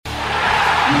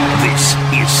This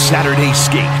is Saturday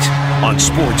Skate on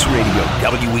Sports Radio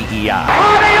WEEI.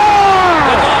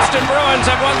 The Boston Bruins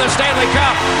have won the Stanley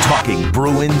Cup. Talking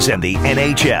Bruins and the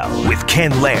NHL with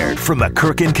Ken Laird from the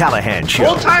Kirk and Callahan Show.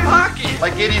 Old-time hockey,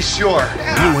 like Eddie Shore.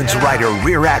 Bruins writer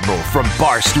Rear Admiral from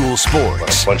Barstool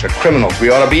Sports. Bunch of criminals. We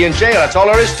ought to be in jail. That's all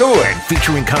there is to it.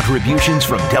 Featuring contributions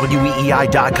from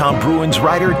WEEI.com Bruins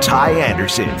writer Ty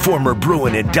Anderson, former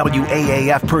Bruin and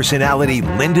WAAF personality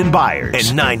Lyndon Byers,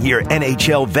 and 9-year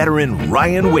NHL veteran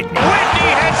Ryan Whitney. Whitney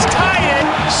has tied it,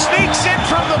 sneaks in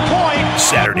from the point.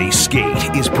 Saturday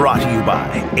Skate is brought to you by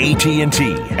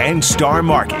AT&T and Star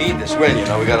Market. Need this win, you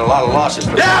know. We got a lot of losses.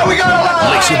 Yeah, we got a lot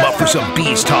of Lace him up for some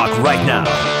Bees talk right now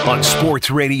on Sports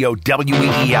Radio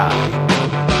WEEI.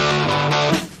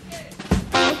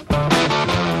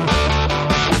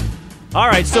 All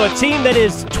right, so a team that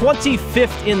is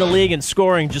 25th in the league in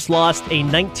scoring just lost a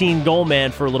 19-goal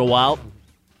man for a little while.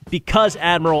 Because,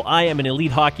 Admiral, I am an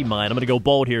elite hockey mind, I'm going to go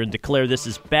bold here and declare this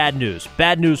is bad news.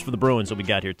 Bad news for the Bruins that we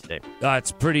got here today.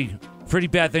 It's pretty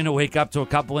bad thing to wake up to a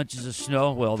couple inches of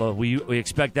snow. Well, we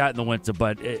expect that in the winter,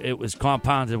 but it was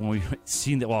compounded when we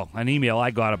seen that. Well, an email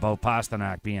I got about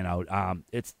Pastrnak being out.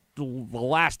 It's the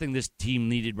last thing this team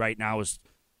needed right now is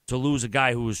to lose a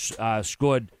guy who's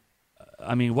scored.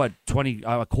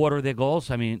 A quarter of their goals.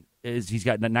 He's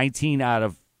got 19 out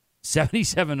of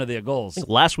 77 of their goals. I think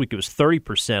last week it was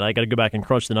 30%. I got to go back and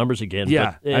crunch the numbers again.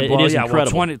 Yeah, but it is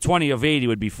incredible. Well, 20 of 80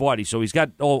 would be 40. So he's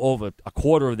got over a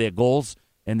quarter of their goals,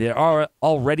 and they are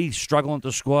already struggling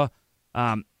to score.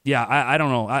 I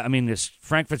don't know. This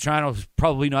Frank Vatrano is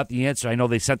probably not the answer. I know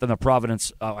they sent him to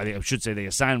Providence. I should say they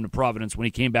assigned him to Providence when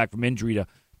he came back from injury to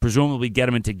presumably get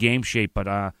him into game shape.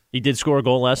 But he did score a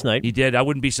goal last night. He did. I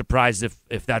wouldn't be surprised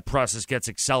if that process gets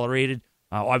accelerated.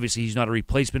 Obviously, he's not a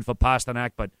replacement for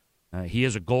Pastrnak, but he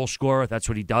is a goal scorer. That's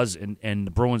what he does, and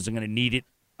the Bruins are going to need it.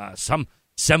 Some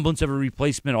semblance of a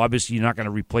replacement. Obviously, you're not going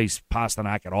to replace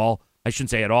Pastrnak at all. I shouldn't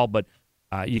say at all, but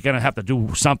you're going to have to do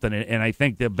something, and I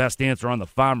think the best answer on the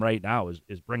farm right now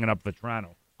is bringing up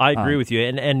Vatrano. I agree with you,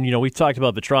 and we've talked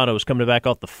about Vatrano was coming back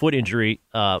off the foot injury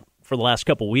for the last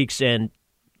couple of weeks, and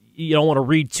you don't want to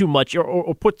read too much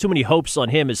or put too many hopes on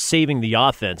him as saving the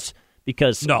offense.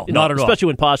 Because not at all. Especially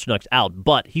when Pasternak's out.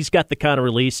 But he's got the kind of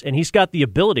release, and he's got the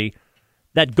ability,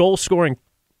 that goal-scoring,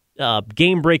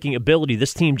 game-breaking ability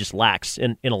this team just lacks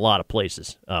in a lot of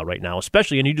places right now.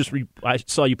 Especially, and I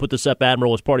saw you put this up,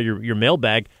 Admiral, as part of your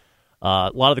mailbag. A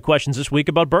lot of the questions this week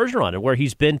about Bergeron and where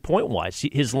he's been point-wise.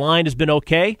 His line has been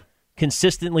okay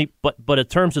consistently, but in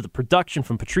terms of the production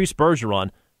from Patrice Bergeron,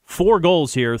 4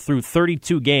 goals here through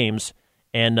 32 games.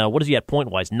 And what is he at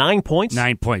point-wise? 9 points?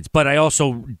 9 points. But I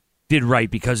also did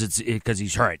right because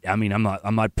he's hurt. I'm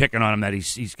not picking on him that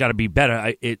he's got to be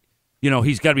better.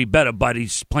 He's got to be better, but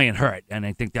he's playing hurt, and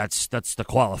I think that's the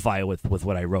qualifier with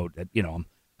what I wrote.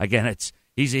 Again,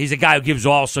 he's a guy who gives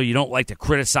all, so you don't like to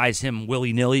criticize him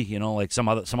willy nilly. Like some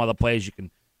other players you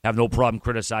can have no problem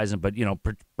criticizing, but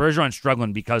Bergeron's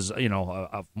struggling because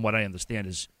from what I understand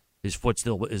his foot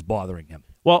still is bothering him.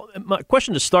 Well, my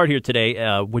question to start here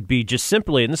today would be just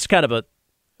simply, and this is kind of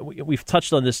we've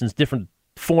touched on this in different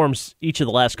forms each of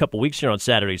the last couple weeks here on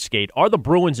Saturday Skate. Are the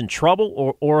Bruins in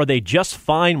trouble, or are they just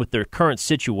fine with their current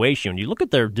situation? When you look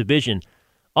at their division,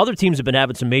 other teams have been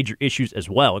having some major issues as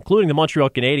well, including the Montreal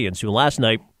Canadiens, who last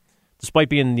night, despite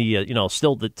being the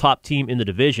still the top team in the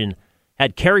division,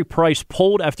 had Carey Price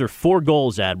pulled after 4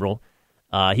 goals, Admiral.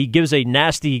 He gives one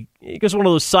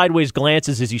of those sideways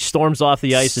glances as he storms off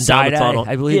the ice and down the tunnel.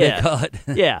 I believe they call it.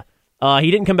 Yeah.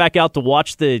 He didn't come back out to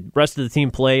watch the rest of the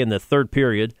team play in the third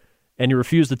period, and he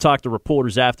refused to talk to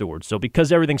reporters afterwards. So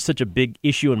because everything's such a big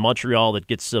issue in Montreal that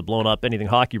gets blown up, anything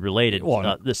hockey-related.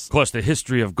 Of course, the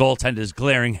history of goaltenders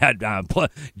glaring at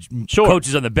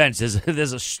coaches on the bench,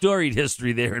 there's a storied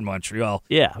history there in Montreal.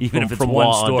 Yeah. Even if it's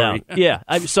one story. Yeah.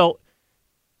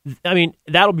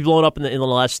 That'll be blown up in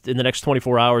the next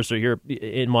 24 hours or here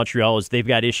in Montreal as they've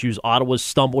got issues. Ottawa's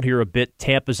stumbled here a bit.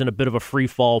 Tampa's in a bit of a free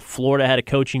fall. Florida had a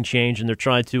coaching change, and they're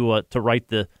trying to right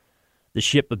the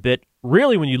ship a bit.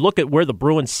 Really, when you look at where the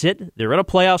Bruins sit, they're in a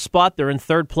playoff spot. They're in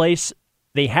third place.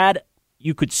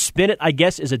 You could spin it, I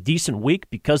guess, as a decent week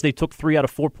because they took 3 out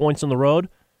of 4 points on the road.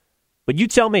 But you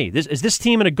tell me, is this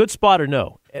team in a good spot or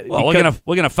no? Well,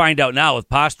 we're gonna find out now with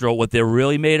Pastro what they're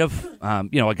really made of. A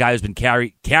guy who's been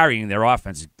carrying their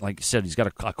offense. Like you said, he's got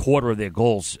a quarter of their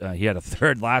goals. He had a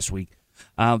third last week.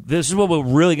 This is what we're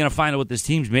really going to find out what this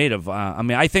team's made of.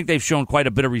 I think they've shown quite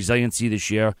a bit of resiliency this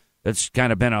year. It's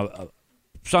kind of been a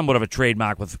somewhat of a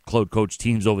trademark with Claude coach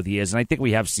teams over the years, and I think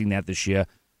we have seen that this year.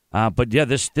 But yeah,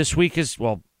 this week is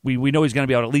we know he's going to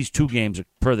be out at least 2 games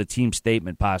per the team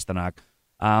statement. Pastrnak.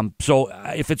 So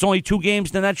if it's only 2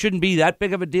 games, then that shouldn't be that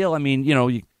big of a deal. I mean,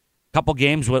 a couple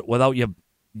games without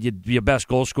your best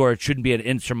goal scorer, it shouldn't be an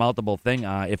insurmountable thing.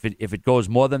 If it goes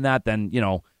more than that, then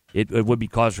it would be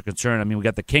cause for concern. I mean, we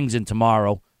got the Kings in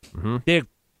tomorrow. Mm-hmm.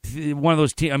 They're one of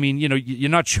those teams. I mean, you're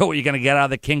not sure what you're going to get out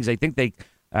of the Kings. I think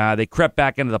they crept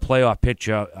back into the playoff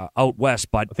picture out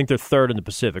west, but I think they're third in the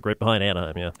Pacific, right behind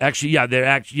Anaheim. Yeah, they're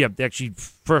actually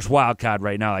first wild card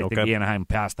right now. I think Anaheim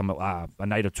passed them a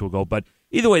night or 2 ago, but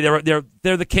either way,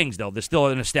 they're the Kings though. They're still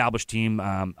an established team.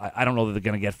 I don't know that they're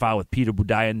going to get fouled with Peter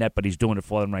Budaya in net, but he's doing it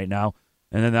for them right now.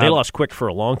 And then they lost Quick for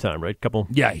a long time, right?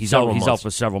 He's out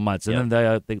for several months. And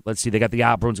then let's see, they got the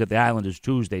Bruins, got the Islanders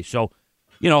Tuesday. So,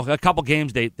 a couple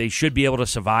games they should be able to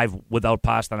survive without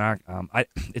Pastrnak.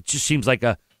 It just seems like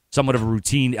somewhat of a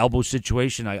routine elbow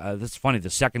situation. That's funny. The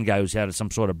second guy who's had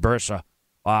some sort of bursa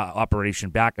operation,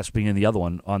 Backus being the other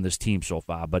one on this team so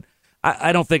far. But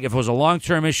I don't think if it was a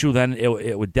long-term issue, then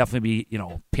it would definitely be,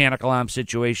 panic alarm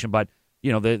situation. But,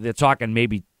 they're talking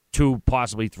maybe 2,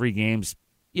 possibly 3 games.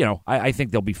 I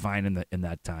think they'll be fine in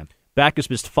that time. Backus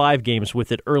missed 5 games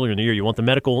with it earlier in the year. You want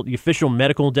the official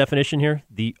medical definition here?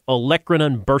 The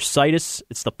olecranon bursitis.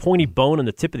 It's the pointy bone in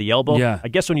the tip of the elbow. Yeah. I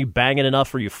guess when you bang it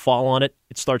enough or you fall on it,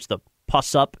 it starts to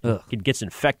pus up. Ugh. It gets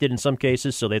infected in some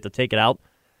cases, so they have to take it out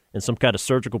in some kind of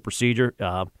surgical procedure.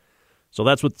 So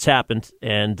that's what's happened.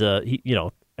 And,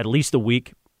 at least a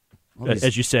week,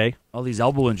 as you say. All these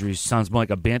elbow injuries sounds more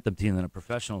like a bantam team than a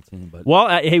professional team. But well,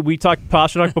 hey, we talked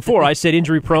Pastrnak before. I said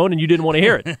injury prone, and you didn't want to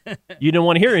hear it. You didn't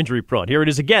want to hear injury prone. Here it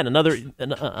is again,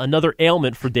 another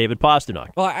ailment for David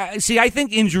Pastrnak. Well, I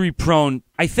think injury prone.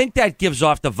 I think that gives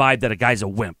off the vibe that a guy's a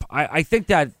wimp. I think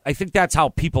that's how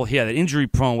people hear that injury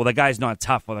prone. Well, the guy's not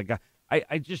tough. Well, the guy.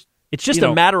 It's just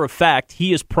a matter of fact.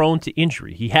 He is prone to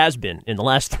injury. He has been in the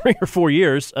last 3 or 4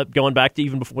 years, going back to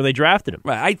even before they drafted him.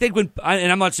 Right. I think and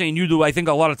I'm not saying you do. I think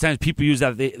a lot of times people use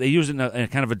that. They use it in a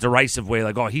kind of a derisive way,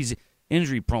 like, oh, he's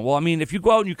injury prone. Well, I mean, if you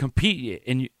go out and you compete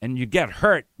and you get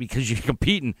hurt because you're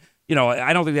competing,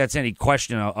 I don't think that's any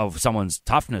question of someone's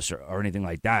toughness or anything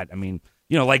like that. I mean,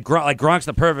 like Gronk's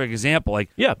the perfect example. Like,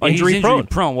 injury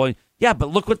prone. Well. Yeah, but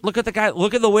look at the guy.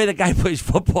 Look at the way the guy plays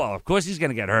football. Of course, he's going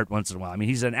to get hurt once in a while. I mean,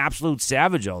 he's an absolute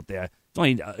savage out there.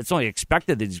 It's only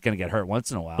expected that he's going to get hurt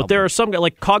once in a while. But there are some guys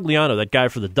like Cogliano, that guy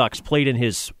for the Ducks, played in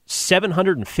his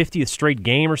 750th straight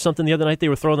game or something the other night. They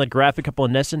were throwing that graphic up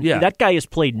on Nesson. Yeah, that guy has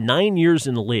played 9 years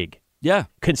in the league. Yeah,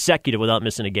 consecutive without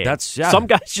missing a game. Some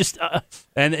guys just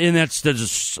and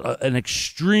there's an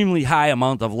extremely high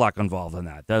amount of luck involved in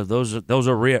that. Those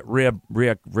are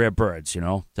rare birds.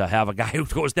 To have a guy who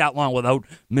goes that long without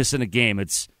missing a game,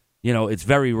 it's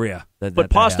very rare. But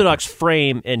Pasternak's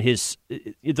frame and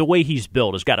the way he's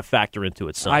built has got to factor into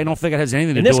it. I don't think it has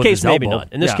anything to do with his elbow.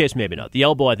 In this case, maybe not. The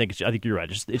elbow, I think you're right.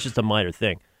 It's just a minor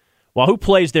thing. Well, who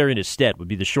plays there in his stead would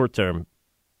be the short term.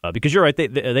 Because you're right,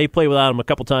 they played without him a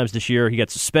couple times this year. He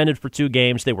got suspended for 2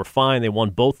 games. They were fine. They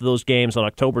won both of those games on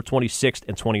October 26th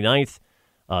and 29th.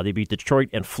 They beat Detroit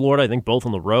and Florida, I think both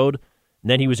on the road.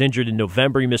 And then he was injured in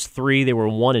November. He missed 3. They were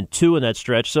 1-2 in that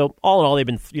stretch. So all in all, they've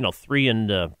been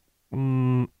 3-2,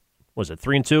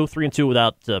 3-2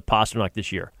 without Pastrnak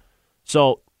this year.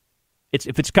 So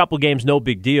if it's a couple games, no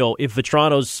big deal. If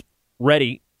Vetrano's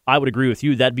ready, I would agree with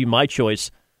you. That'd be my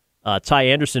choice. Ty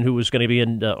Anderson, who was going to be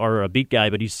in our beat guy,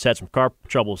 but he's had some car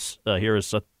troubles here,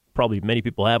 as probably many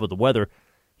people have with the weather.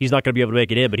 He's not going to be able to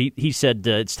make it in, but he said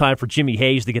it's time for Jimmy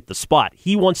Hayes to get the spot.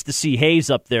 He wants to see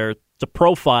Hayes up there to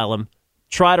profile him,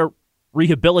 try to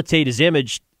rehabilitate his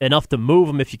image enough to move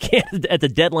him if you can at the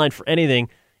deadline for anything,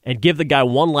 and give the guy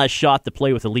one last shot to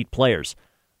play with elite players.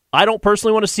 I don't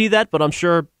personally want to see that, but I'm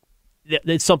sure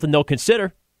it's something they'll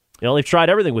consider. They've tried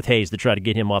everything with Hayes to try to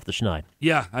get him off the schneid.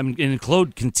 Yeah, and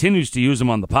Claude continues to use him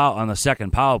on the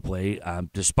second power play,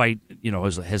 despite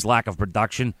his lack of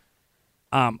production.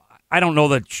 I don't know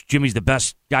that Jimmy's the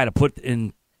best guy to put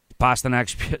in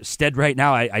Pasternak's stead right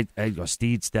now.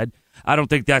 Steed's stead. I don't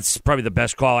think that's probably the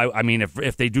best call. I mean,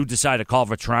 if they do decide to call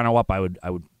Vetrano up, I would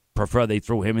prefer they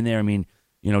throw him in there. I mean,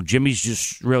 Jimmy's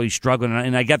just really struggling,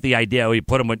 and I get the idea. You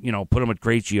put him with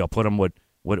Krejci, or put him with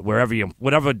whatever you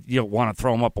want to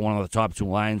throw him up on one of the top 2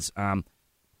 lines. I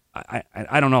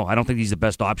don't know. I don't think he's the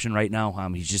best option right now.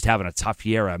 He's just having a tough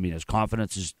year. I mean, his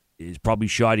confidence is probably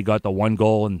shot. He got the 1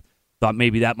 goal and thought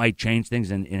maybe that might change things,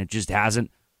 and it just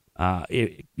hasn't.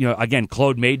 Again,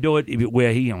 Claude may do it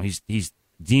where he's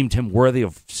deemed him worthy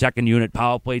of second unit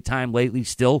power play time lately.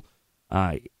 Still,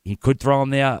 he could throw him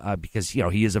there because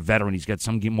he is a veteran. He's got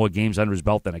some more games under his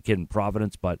belt than a kid in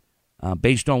Providence, but.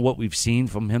 Based on what we've seen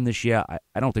from him this year,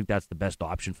 I don't think that's the best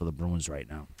option for the Bruins right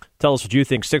now. Tell us what you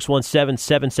think.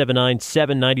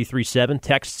 617-779-7937.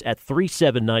 Texts at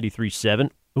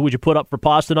 37937. Who would you put up for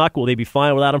Pastrnak? Will they be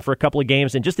fine without him for a couple of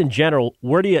games? And just in general,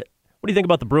 what do you think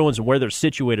about the Bruins and where they're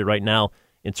situated right now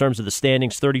in terms of the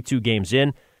standings, 32 games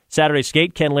in? Saturday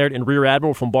Skate, Ken Laird and Rear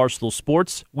Admiral from Barstool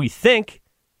Sports. We think,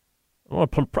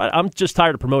 I'm just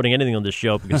tired of promoting anything on this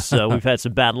show because we've had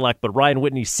some bad luck, but Ryan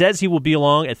Whitney says he will be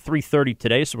along at 3:30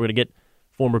 today, so we're going to get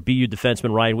former BU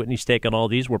defenseman Ryan Whitney's take on all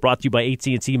these. We're brought to you by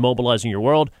AT&T, mobilizing your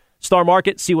world. Star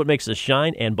Market, see what makes us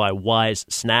shine, and by Wise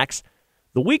Snacks.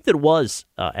 The week that was,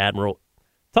 Admiral,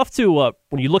 tough to,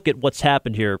 when you look at what's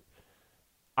happened here,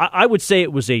 I would say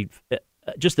it was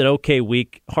just an okay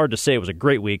week. Hard to say it was a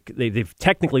great week. They've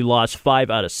technically lost 5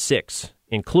 out of 6,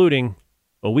 including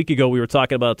a week ago we were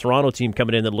talking about a Toronto team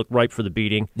coming in that looked ripe for the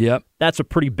beating. Yep. That's a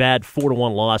pretty bad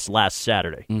 4-1 loss last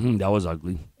Saturday. That was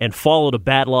ugly. And followed a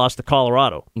bad loss to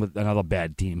Colorado. With another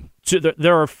bad team. So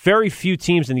there are very few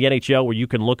teams in the NHL where you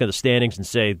can look at the standings and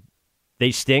say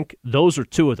they stink. Those are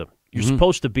 2 of them. You're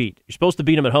supposed to beat. You're supposed to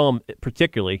beat them at home,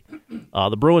 particularly.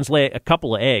 The Bruins lay a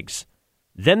couple of eggs.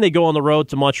 Then they go on the road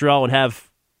to Montreal and have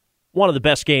one of the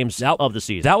best games of the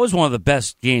season. That was one of the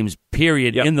best games,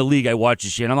 period, in the league I watched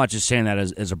this year. And I'm not just saying that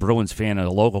as a Bruins fan and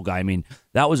a local guy. I mean,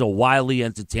 that was a wildly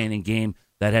entertaining game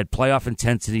that had playoff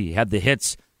intensity, had the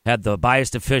hits, had the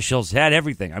biased officials, had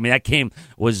everything. I mean, that game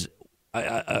was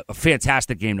a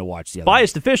fantastic game to watch. The other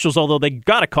biased night. Officials, although they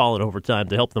got to call it overtime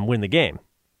to help them win the game.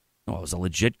 Oh, it was a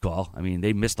legit call. I mean,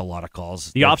 they missed a lot of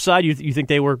calls. The offside, you think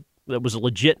that was a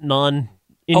legit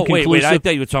non-inconclusive? Oh, wait, I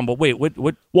thought you were talking about,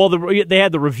 what? Well, they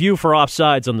had the review for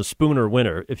offsides on the Spooner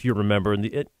winner, if you remember, and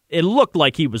it looked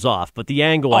like he was off, but the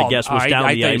angle, I guess, was down the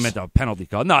ice. I thought you meant a penalty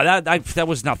call. No, that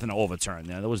was nothing to overturn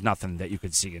there. There was nothing that you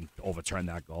could see and overturn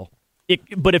that goal.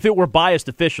 But if it were biased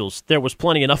officials, there was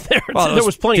plenty enough there. Well, there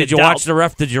was plenty. Did you watch the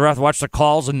ref? Did you watch the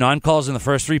calls and non-calls in the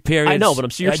first 3 periods? I know,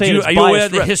 but you're saying it's are you aware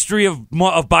of the history of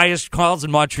biased calls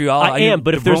in Montreal? I am,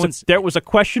 but if there was a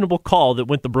questionable call that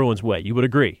went the Bruins' way, you would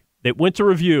agree. They went to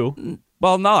review.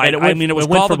 Well, no, it was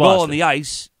called the goal on the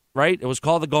ice, right? It was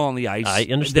called the goal on the ice. I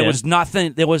understand.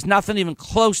 There was nothing even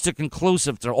close to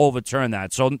conclusive to overturn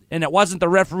that. So, and it wasn't the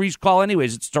referee's call,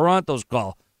 anyways. It's Toronto's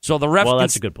call. So the ref. Well,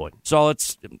 that's a good point. So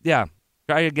it's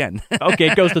Try again. Okay,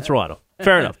 it goes to Toronto.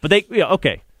 Fair enough. But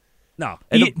okay. No.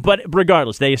 But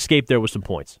regardless, they escaped there with some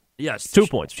points. Yes. 2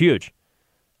 points. Huge.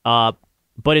 But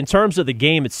in terms of the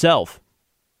game itself,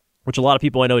 which a lot of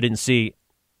people I know didn't see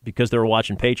because they were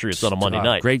watching Patriots on a Monday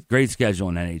night. Great schedule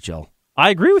in NHL. I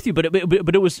agree with you, but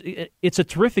it's a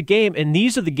terrific game, and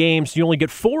these are the games you only get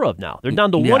 4 of now. They're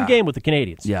down to 1 game with the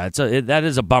Canadians. Yeah, that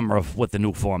is a bummer with the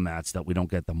new formats that we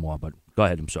don't get them more, but go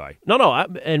ahead, I'm sorry. No,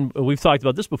 and we've talked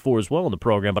about this before as well in the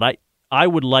program, but I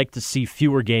would like to see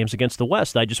fewer games against the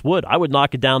West. I just would. I would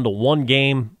knock it down to 1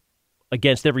 game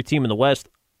against every team in the West.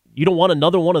 You don't want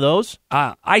another one of those?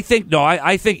 I think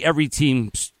every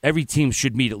team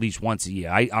should meet at least once a year.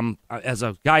 I'm as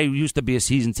a guy who used to be a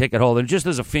season ticket holder, and just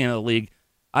as a fan of the league,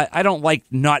 I don't like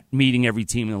not meeting every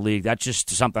team in the league. That's just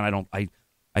something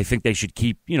I think they should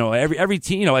keep. Every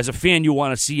team. As a fan, you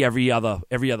want to see every other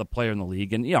player in the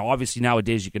league, and obviously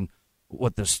nowadays you can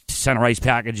with the center ice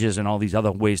packages and all these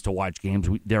other ways to watch games.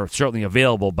 They're certainly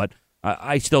available, but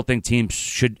I still think teams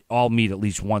should all meet at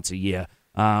least once a year.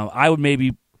 I would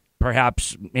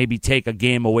perhaps take a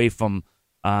game away from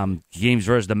games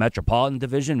versus the Metropolitan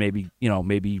Division.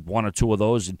 Maybe 1 or 2 of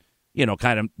those, and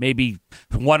kind of maybe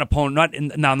one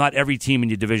opponent. Not every team in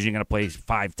your division you're going to play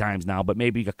 5 times now, but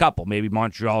maybe a couple. Maybe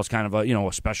Montreal is kind of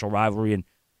a special rivalry, and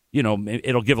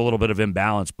it'll give a little bit of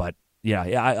imbalance. But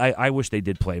I wish they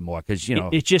did play more because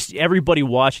it's just everybody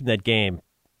watching that game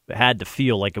had to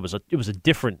feel like it was a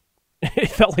different.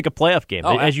 It felt like a playoff game,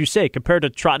 as you say, compared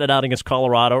to trotting it out against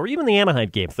Colorado or even the Anaheim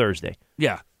game Thursday.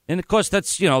 Yeah, and of course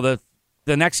that's the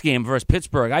next game versus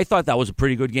Pittsburgh. I thought that was a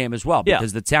pretty good game as well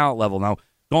because the talent level. Now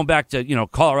going back to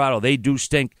Colorado, they do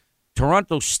stink.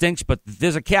 Toronto stinks, but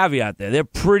there's a caveat there. They're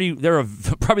probably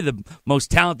the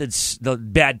most talented, the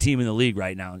bad team in the league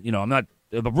right now.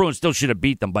 The Bruins still should have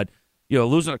beat them, but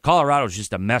losing to Colorado is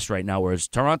just a mess right now. Whereas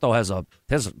Toronto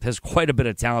has quite a bit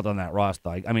of talent on that roster.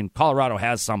 I mean, Colorado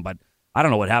has some, but I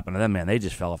don't know what happened to them, man. They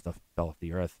just fell off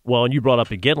the earth. Well, and you brought up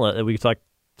Iginla. We can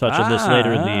touch on this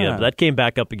later in the. That came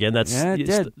back up again. It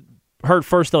did. Heard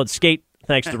first on Skate,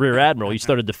 thanks to Rear Admiral. He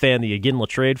started to fan the Iginla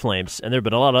trade flames, and there have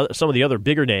been some of the other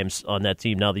bigger names on that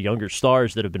team now, the younger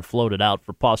stars that have been floated out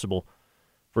for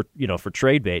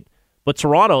trade bait. But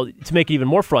Toronto, to make it even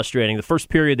more frustrating, the first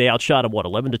period they outshot them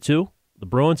 11-2. the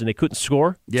Bruins, and they couldn't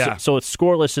score. Yeah. So it's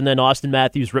scoreless, and then Austin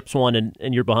Matthews rips one,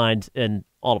 and you're behind, and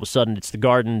all of a sudden it's the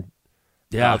Garden.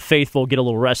 Yeah, faithful get a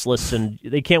little restless, and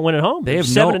they can't win at home. They have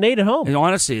 7 and 8 at home. And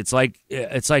honestly, it's like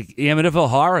Amityville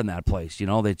Horror in that place. You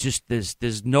know, they just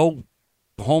there's no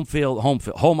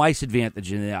home ice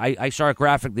advantage in there. I saw a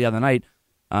graphic the other night.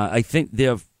 I think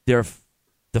they're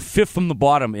the fifth from the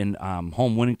bottom in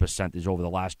home winning percentage over the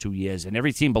last 2 years, and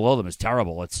every team below them is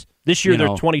terrible. It's this year they're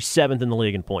 27th in the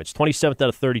league in points, 27th out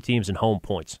of 30 teams in home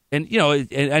points. And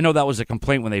I know that was a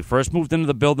complaint when they first moved into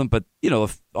the building, but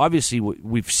obviously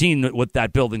we've seen what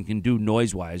that building can do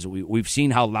noise wise. We've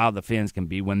seen how loud the fans can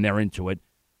be when they're into it,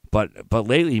 but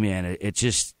lately, man, it's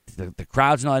just the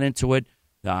crowd's not into it.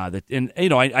 I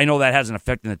know that has an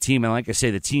effect on the team, and like I say,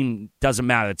 the team doesn't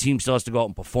matter. The team still has to go out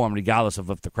and perform regardless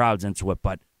of if the crowd's into it.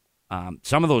 But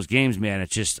some of those games, man,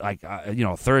 it's just like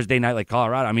Thursday night, like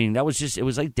Colorado. I mean, it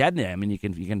was like dead there. I mean, you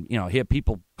can hear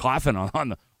people coughing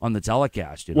on the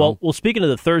telecast. Well, speaking of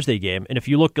the Thursday game, and if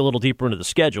you look a little deeper into the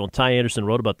schedule, and Ty Anderson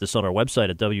wrote about this on our website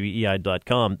at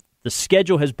weei.com. The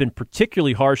schedule has been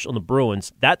particularly harsh on the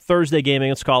Bruins. That Thursday game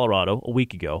against Colorado a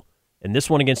week ago, and this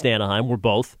one against Anaheim were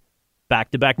both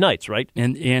back-to-back nights, right?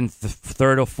 And the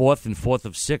third or fourth and fourth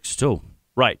of six, too.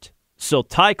 Right. So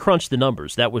Ty crunched the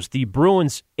numbers. That was the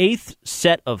Bruins' 8th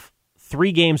set of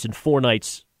 3 games in 4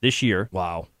 nights this year.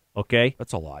 Wow. Okay?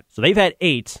 That's a lot. So they've had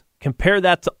 8. Compare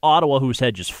that to Ottawa, who's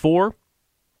had just 4.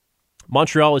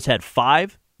 Montreal has had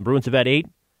 5. The Bruins have had 8.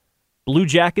 Blue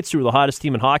Jackets, who are the hottest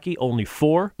team in hockey, only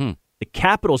 4. The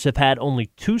Capitals have had only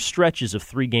 2 stretches of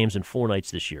 3 games in 4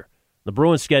 nights this year. The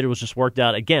Bruins' schedule was just worked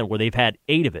out, again, where they've had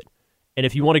 8 of it. And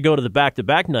if you want to go to the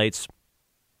back-to-back nights,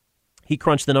 he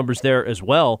crunched the numbers there as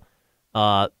well.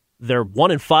 They're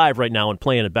 1-5 right now in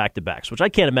playing at back-to-backs, which I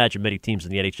can't imagine many teams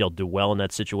in the NHL do well in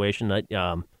that situation.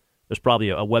 There's probably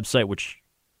a website which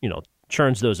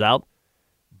churns those out.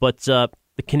 But the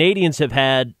Canadians have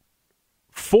had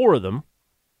 4 of them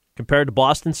compared to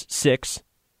Boston's 6.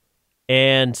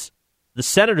 And the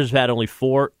Senators have had only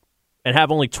 4 and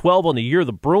have only 12 on the year.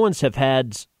 The Bruins have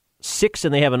had 6,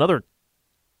 and they have another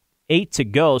 8 to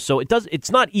go, so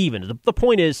it's not even. The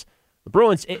point is, the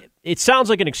Bruins, it sounds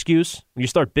like an excuse when you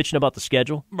start bitching about the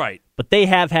schedule. Right. But they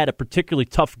have had a particularly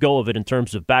tough go of it in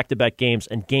terms of back-to-back games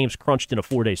and games crunched in a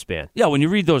 4-day span. Yeah, when you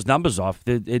read those numbers off,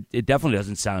 it definitely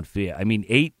doesn't sound fair. I mean,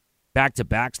 8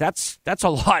 back-to-backs, that's a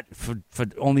lot for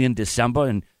only in December,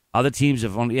 and other teams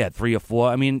have only had 3 or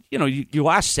 4. I mean, you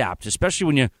are sapped, especially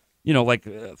when like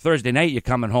Thursday night, you're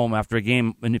coming home after a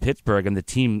game in Pittsburgh, and the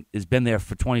team has been there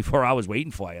for 24 hours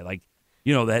waiting for you. Like,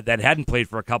 that hadn't played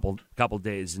for a couple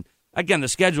days. And again, the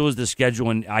schedule is the schedule,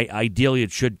 and ideally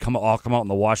it should all come out in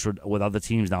the wash with other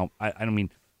teams. Now, I don't mean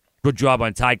good job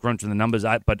on Ty crunching the numbers,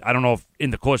 but I don't know if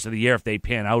in the course of the year if they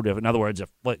pan out. In other words,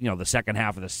 if the second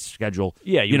half of the schedule,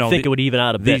 you think it would even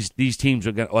out a bit. These teams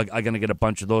are going to get a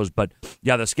bunch of those. But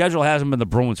yeah, the schedule hasn't been the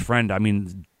Bruins' friend. I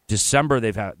mean, December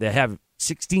they have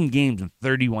 16 games in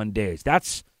 31 days.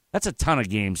 That's a ton of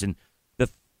games, and the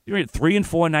 3 and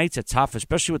 4 nights are tough,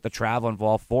 especially with the travel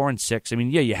involved. 4 and 6. I mean,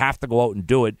 yeah, you have to go out and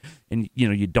do it, and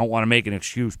you don't want to make an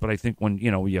excuse. But I think when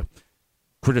you're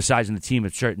criticizing the team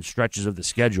at certain stretches of the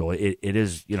schedule, it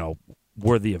is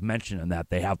worthy of mention in that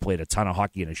they have played a ton of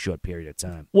hockey in a short period of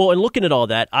time. Well, and looking at all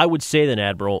that, I would say then,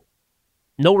 Admiral,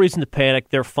 no reason to panic.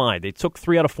 They're fine. They took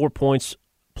 3 out of 4 points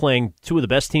playing 2 of the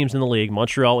best teams in the league,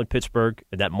 Montreal and Pittsburgh,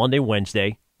 and that Monday,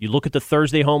 Wednesday. You look at the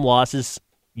Thursday home losses.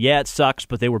 Yeah, it sucks,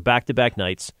 but they were back-to-back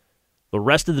nights. The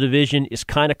rest of the division is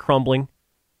kind of crumbling.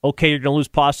 Okay, you're going to lose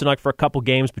Pastrnak for a couple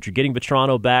games, but you're getting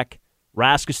Vetrano back.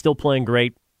 Rask is still playing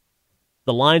great.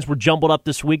 The lines were jumbled up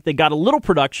this week. They got a little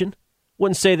production.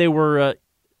 Wouldn't say they were,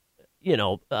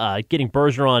 getting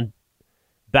Bergeron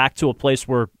back to a place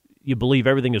where you believe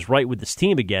everything is right with this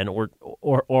team again, or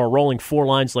rolling 4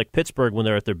 lines like Pittsburgh when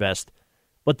they're at their best.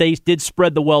 But they did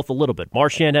spread the wealth a little bit.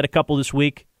 Marchand had a couple this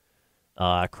week.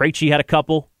 Krejci had a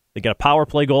couple. They got a power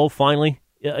play goal finally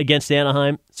against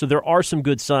Anaheim. So there are some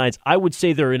good signs. I would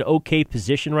say they're in okay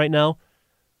position right now.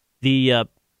 The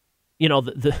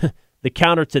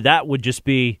counter to that would just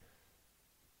be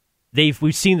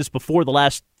we've seen this before the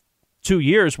last 2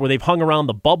 years where they've hung around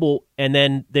the bubble and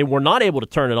then they were not able to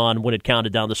turn it on when it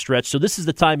counted down the stretch. So this is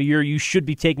the time of year you should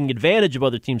be taking advantage of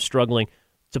other teams struggling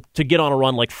to get on a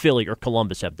run like Philly or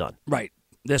Columbus have done. Right.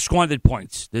 They're squandered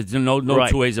points. There's no right.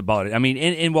 2 ways about it. I mean,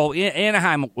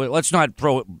 Anaheim, let's not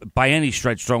by any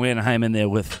stretch throw Anaheim in there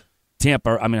with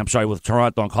Tampa. I mean, I'm sorry, with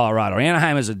Toronto and Colorado.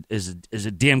 Anaheim is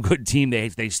a damn good team.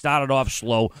 They started off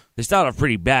slow. They started off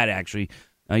pretty bad, actually.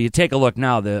 You take a look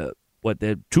now.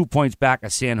 they're 2 points back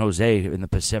of San Jose in the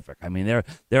Pacific. I mean,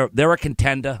 they're a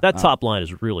contender. That top line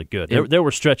is really good. There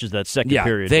were stretches that second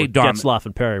period where Getzlaf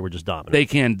and Perry were just dominant.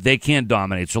 They can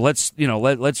dominate. So let's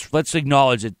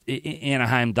acknowledge that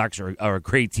Anaheim Ducks are a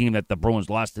great team that the Bruins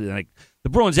lost to. Like, the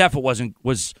Bruins' effort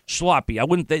was sloppy.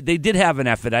 They did have an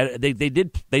effort. They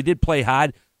did play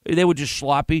hard. They were just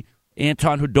sloppy.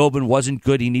 Anton Khudobin wasn't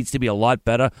good. He needs to be a lot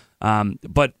better.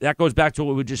 But that goes back to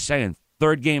what we were just saying.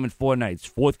 Third game in 4 nights,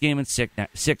 fourth game in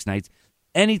 6 nights.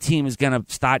 Any team is going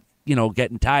to start,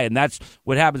 getting tired. And that's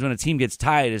what happens when a team gets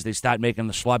tired is they start making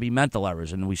the sloppy mental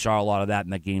errors. And we saw a lot of that in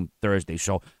that game Thursday.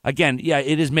 So, again, yeah,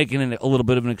 it is making a little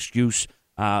bit of an excuse.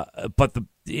 But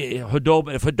if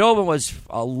Khudobin was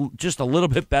just a little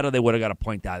bit better, they would have got a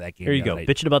point out of that game. Here you go,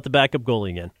 bitching about the backup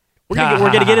goalie again. We're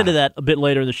going to get into that a bit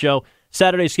later in the show.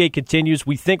 Saturday Skate continues.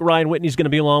 We think Ryan Whitney's going to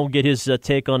be along. We'll get his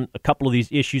take on a couple of these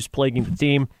issues plaguing the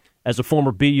team. As a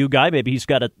former BU guy, maybe he's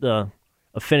got an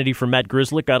affinity for Matt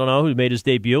Grzelcyk, I don't know, who made his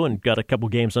debut and got a couple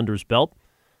games under his belt.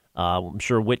 I'm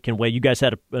sure Whit can weigh. You guys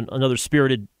had another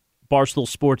spirited Barstool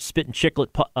Sports Spit and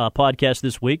Chiclet podcast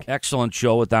this week. Excellent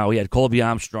show. We had Colby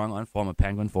Armstrong on, former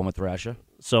Penguin, former Thrasher.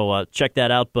 So check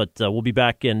that out, but we'll be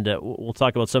back and we'll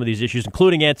talk about some of these issues,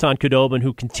 including Anton Khudobin,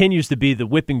 who continues to be the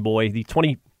whipping boy, the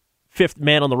 25th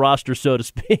man on the roster, so to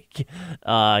speak,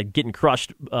 getting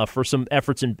crushed for some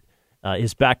efforts in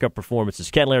his backup performances.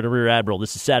 Ken Laird and Rear Admiral.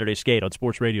 This is Saturday Skate on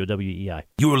Sports Radio WEI.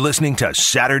 You're listening to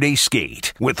Saturday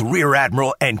Skate with Rear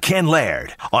Admiral and Ken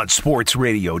Laird on Sports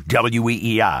Radio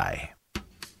WEI.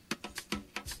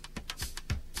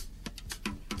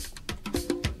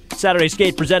 Saturday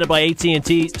Skate presented by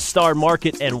AT&T, Star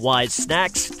Market, and Wise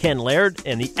Snacks. Ken Laird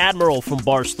and the Admiral from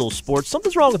Barstool Sports.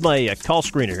 Something's wrong with my call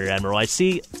screener here, Admiral. I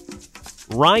see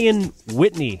Ryan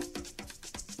Whitney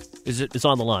is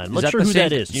on the line. I'm not sure who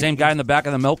that is. Same guy in the back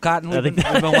of the milk carton we've been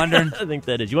wondering? I think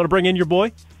that is. You want to bring in your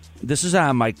boy? This is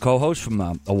my co-host from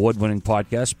the award-winning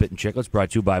podcast, Spit and Chicklets,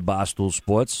 brought to you by Barstool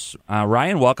Sports.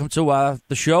 Ryan, welcome to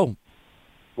the show.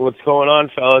 What's going on,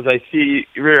 fellas? I see,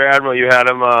 Rear Admiral, you had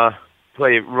him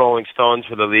play Rolling Stones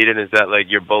for the lead-in. Is that like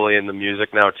you're bullying the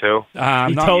music now, too?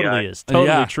 He totally is.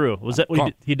 Totally true. Was that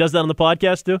he does that on the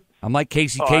podcast, too? I'm like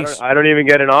Casey Case. I don't even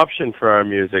get an option for our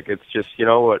music. It's just,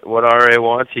 what RA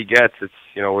wants, he gets. It's,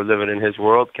 we're living in his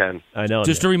world, Ken. I know.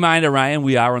 Just a reminder, Ryan,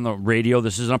 we are on the radio.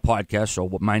 This isn't a podcast,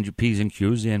 so mind your P's and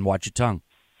Q's and watch your tongue.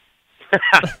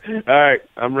 All right,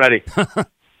 I'm ready.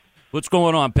 What's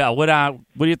going on, pal? What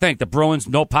do you think? The Bruins,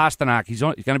 no Pasternak. He's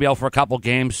going to be out for a couple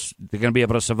games. They're going to be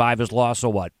able to survive his loss,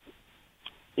 or what?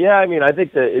 Yeah, I mean, I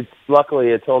think that luckily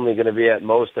it's only going to be at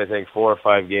most, 4 or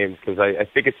 5 games, because I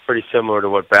think it's pretty similar to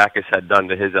what Backes had done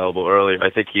to his elbow earlier. I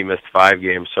think he missed 5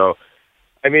 games. So,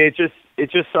 I mean, it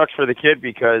just sucks for the kid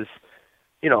because,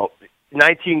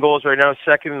 19 goals right now,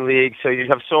 second in the league, so you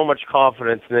have so much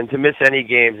confidence, and then to miss any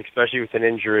games, especially with an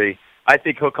injury, I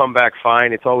think he'll come back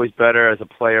fine. It's always better as a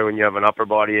player when you have an upper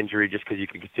body injury just because you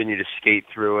can continue to skate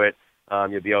through it.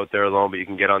 You'll be out there alone, but you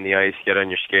can get on the ice, get on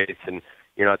your skates, and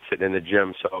you're not sitting in the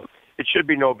gym. So it should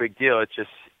be no big deal. It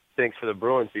just stinks for the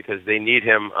Bruins because they need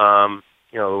him.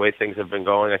 The way things have been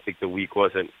going, I think the week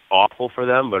wasn't awful for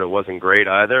them, but it wasn't great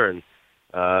either, and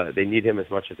they need him as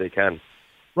much as they can.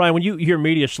 Ryan, when you hear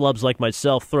media schlubs like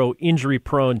myself throw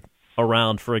injury-prone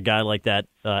around for a guy like that,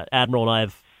 Admiral and I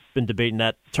have been debating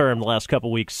that term the last couple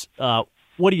of weeks.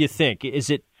 What do you think? Is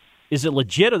it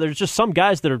legit, or there's just some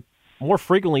guys that are more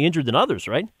frequently injured than others,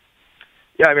 right?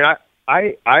 Yeah, I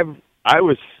mean, I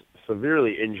was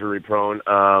severely injury prone.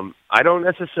 I don't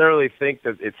necessarily think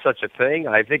that it's such a thing.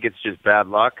 I think it's just bad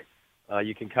luck.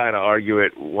 You can kind of argue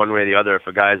it one way or the other if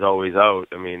a guy's always out.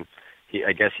 I mean,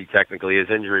 I guess he technically is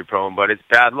injury prone, but it's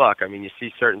bad luck. I mean, you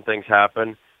see certain things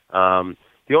happen.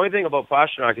 The only thing about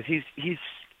Pasternak is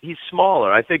he's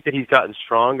smaller. I think that he's gotten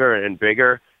stronger and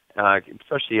bigger,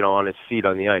 especially on his feet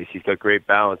on the ice. He's got great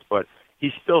balance, but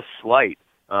he's still slight.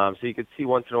 So you can see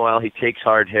once in a while he takes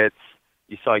hard hits.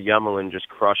 You saw Yemelin just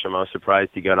crush him. I was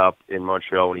surprised he got up in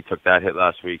Montreal when he took that hit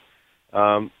last week.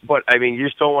 But, I mean, you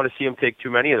just don't want to see him take too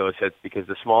many of those hits because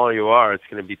the smaller you are, it's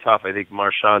going to be tough. I think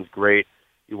Marchand's great.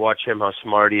 You watch him, how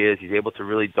smart he is. He's able to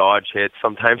really dodge hits.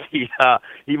 Sometimes he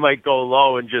might go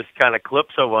low and just kind of clip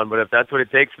someone, but if that's what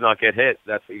it takes to not get hit,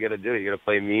 that's what you got to do. You got to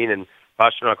play mean, and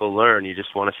Pasternak will learn. You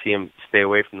just want to see him stay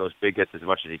away from those big hits as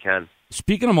much as he can.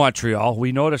 Speaking of Montreal,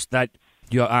 we noticed that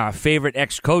your favorite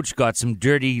ex-coach got some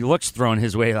dirty looks thrown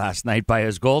his way last night by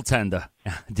his goaltender.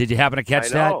 Did you happen to catch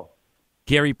that?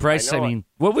 Gary Price, I mean,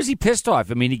 what was he pissed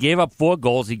off? I mean, he gave up 4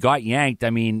 goals. He got yanked. I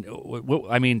mean,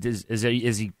 is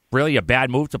he really a bad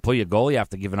move to pull your goalie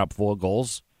after giving up 4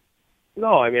 goals?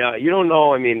 No, I mean, you don't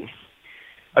know. I mean,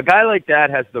 a guy like that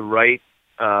has the right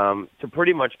to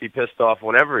pretty much be pissed off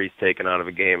whenever he's taken out of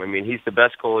a game. I mean, he's the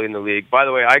best goalie in the league. By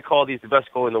the way, I called he's the best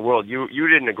goalie in the world. You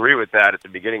didn't agree with that at the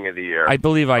beginning of the year. I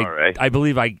believe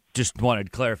I just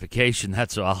wanted clarification.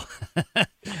 That's all.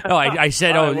 No, I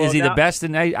said, is he the best?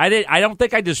 And I don't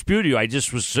think I disputed you. I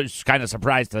just was kind of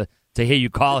surprised to hear you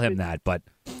call him that. But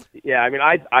yeah, I mean,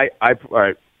 all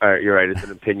right, you're right. It's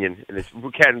an opinion. And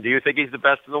Ken, do you think he's the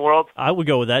best in the world? I would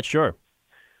go with that, sure.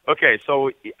 Okay,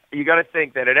 so you got to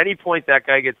think that at any point that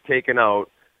guy gets taken out,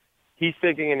 he's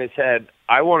thinking in his head,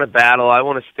 I want to battle, I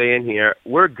want to stay in here.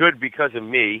 We're good because of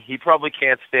me. He probably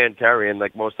can't stand Terrian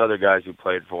like most other guys who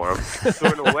played for him.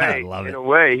 So in a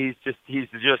way, he's just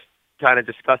kind of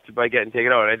disgusted by getting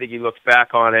taken out. And I think he looks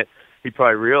back on it. He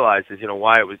probably realizes,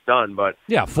 why it was done. But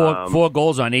yeah, four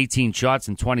goals on 18 shots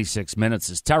in 26 minutes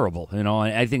is terrible.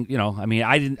 I think,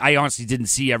 I honestly didn't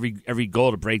see every goal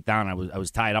to break down. I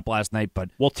was tied up last night, but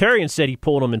Terrian said he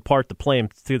pulled him in part to play him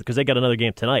through because they got another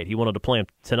game tonight. He wanted to play him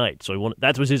tonight, so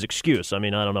that was his excuse. I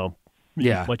mean, I don't know.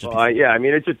 Yeah,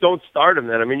 it's just don't start him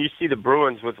then. I mean, you see the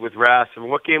Bruins with Rask. I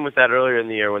mean, what game was that earlier in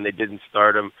the year when they didn't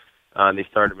start him? They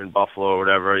started him in Buffalo or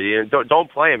whatever.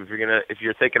 Don't play him if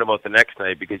you're thinking about the next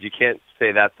night, because you can't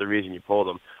say that's the reason you pulled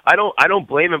him. I don't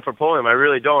blame him for pulling him. I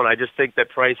really don't. I just think that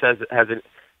Price has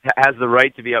the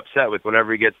right to be upset with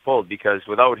whenever he gets pulled, because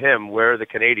without him, where are the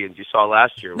Canadians? You saw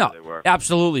last year where they were.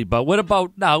 Absolutely. But what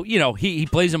about now? He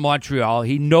plays in Montreal.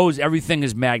 He knows everything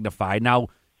is magnified now.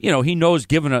 He knows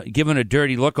giving a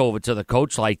dirty look over to the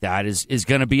coach like that is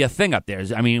going to be a thing up there.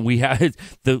 I mean, we have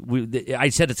I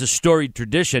said it's a storied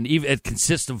tradition. Even it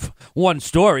consists of one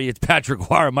story. It's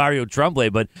Patrick Roy and Mario Tremblay,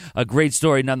 but a great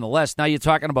story nonetheless. Now you're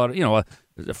talking about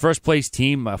a first place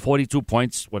team, 42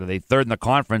 points. What are they? Third in the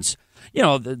conference.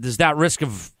 Does that risk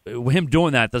of him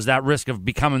doing that? Does that risk of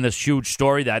becoming this huge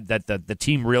story that the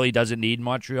team really doesn't need in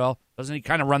Montreal? Doesn't he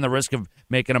kind of run the risk of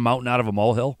making a mountain out of a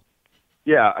molehill?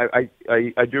 Yeah,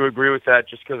 I do agree with that,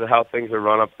 just because of how things are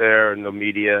run up there and the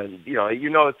media, and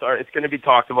it's going to be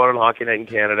talked about on Hockey Night in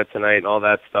Canada tonight and all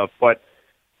that stuff. But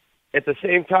at the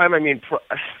same time, I mean,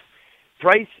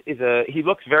 Price he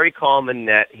looks very calm in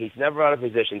net. He's never out of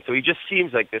position, so he just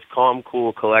seems like this calm,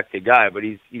 cool, collected guy. But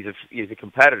he's a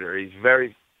competitor. He's a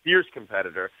very fierce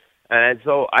competitor, and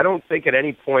so I don't think at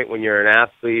any point when you're an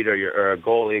athlete or a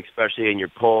goalie, especially, and you're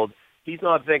pulled, he's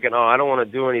not thinking, I don't want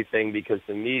to do anything because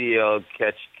the media will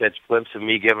catch glimpse of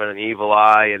me giving an evil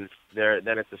eye, and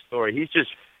then it's a story. He's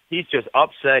just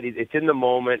upset. It's in the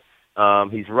moment.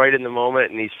 He's right in the moment,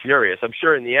 and he's furious. I'm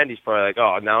sure in the end he's probably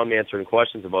like, now I'm answering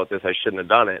questions about this. I shouldn't have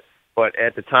done it. But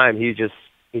at the time, he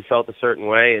felt a certain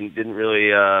way and didn't really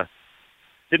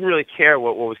care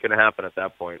what was going to happen at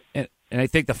that point. And I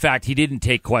think the fact he didn't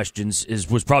take questions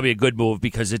was probably a good move,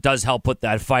 because it does help put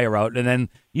that fire out. And then,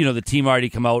 the team already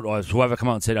come out, or whoever come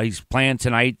out and said, he's playing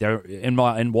tonight. They're in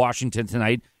Washington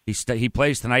tonight. He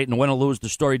plays tonight, and win or lose, the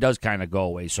story does kind of go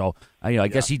away. So, I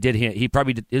guess he did. He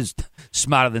probably is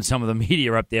smarter than some of the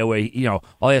media up there, where,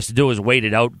 all he has to do is wait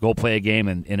it out, go play a game,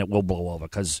 and it will blow over,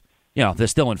 because, they're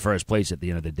still in first place at the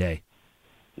end of the day.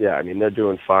 Yeah, I mean, they're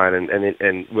doing fine.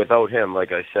 And without him,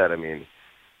 like I said, I mean,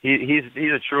 He's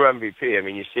a true MVP. I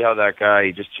mean, you see how that guy,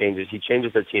 he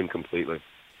changes their team completely.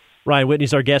 Ryan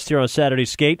Whitney's our guest here on Saturday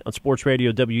Skate on Sports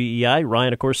Radio WEEI.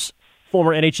 Ryan, of course,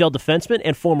 former NHL defenseman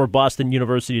and former Boston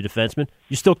University defenseman.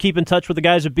 You still keep in touch with the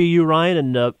guys at BU, Ryan?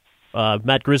 And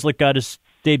Matt Grzelcyk got his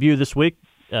debut this week.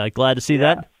 Glad to see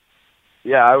that.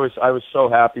 Yeah, I was so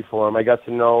happy for him. I got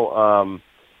to know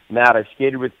Matt. I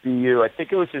skated with BU. I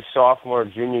think it was his sophomore or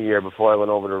junior year before I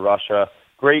went over to Russia.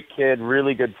 Great kid,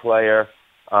 really good player.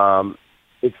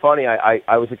 It's funny,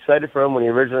 I was excited for him when he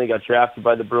originally got drafted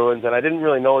by the Bruins, and I didn't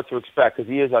really know what to expect because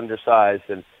he is undersized.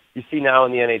 And you see now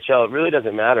in the NHL, it really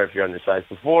doesn't matter if you're undersized.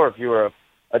 Before, if you were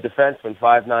a defenseman,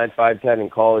 5'9", 5'10", in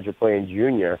college or playing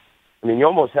junior, I mean, you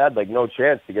almost had no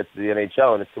chance to get to the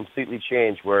NHL, and it's completely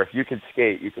changed where if you can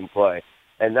skate, you can play.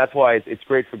 And that's why it's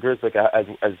great for Grzelcyk.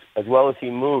 As well as he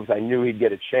moves, I knew he'd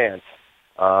get a chance.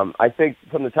 I think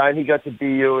from the time he got to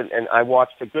BU, and I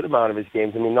watched a good amount of his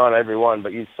games. I mean, not every one,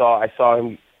 but I saw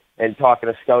him, and talking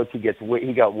to scouts,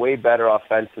 he got way better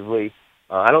offensively.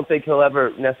 I don't think he'll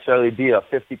ever necessarily be a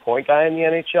 50-point guy in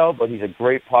the NHL, but he's a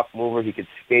great puck mover. He could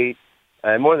skate,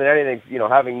 and more than anything,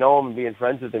 having known him and being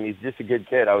friends with him, he's just a good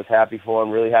kid. I was happy for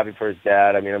him, really happy for his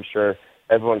dad. I mean, I'm sure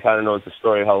everyone kind of knows the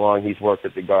story of how long he's worked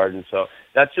at the Garden. So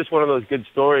that's just one of those good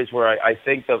stories where I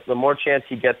think the more chance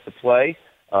he gets to play.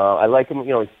 I like him,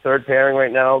 he's third pairing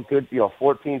right now. Good,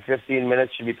 14, 15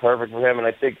 minutes should be perfect for him. And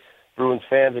I think Bruins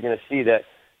fans are going to see that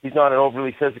he's not an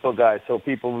overly physical guy. So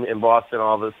people in Boston,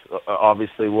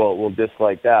 obviously will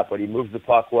dislike that. But he moves the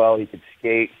puck well. He can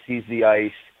skate, sees the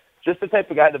ice. just the type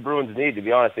of guy the Bruins need. To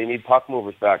be honest, they need puck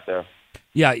movers back there.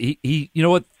 Yeah, he you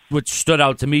know what stood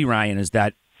out to me, Ryan, is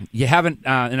that you haven't,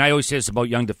 and I always say this about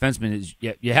young defensemen, is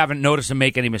you haven't noticed him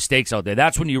make any mistakes out there.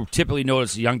 That's when you typically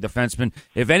notice a young defenseman.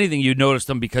 If anything, you noticed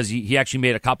him because he actually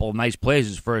made a couple of nice plays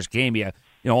his first game.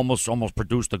 He almost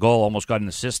produced a goal, almost got an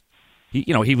assist.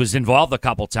 He was involved a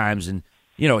couple times, and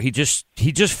he just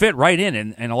fit right in.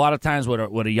 And a lot of times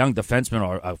with a young defenseman,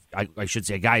 or I should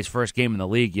say a guy's first game in the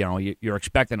league, you're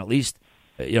expecting at least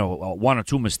one or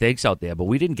two mistakes out there, but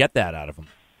we didn't get that out of him.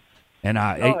 And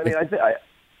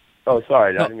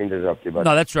sorry, I didn't mean to interrupt you. But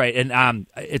no, that's right. And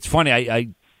it's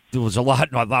funny. There was a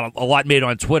lot made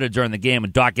on Twitter during the game,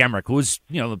 and Doc Emmerich, who was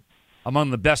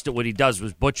among the best at what he does,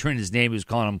 was butchering his name. He was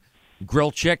calling him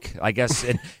Grill Chick, I guess.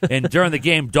 And during the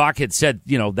game, Doc had said,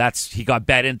 he got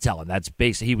bad intel, and that's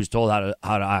basically he was told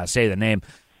how to say the name.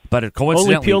 But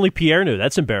coincidentally, only Pierre knew.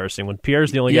 That's embarrassing when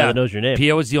Pierre's the only guy that knows your name.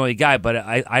 Pierre was the only guy, but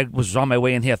I was on my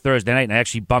way in here Thursday night, and I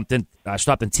actually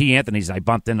stopped in T. Anthony's, and I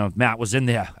bumped in. Matt was in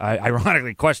there.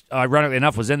 Ironically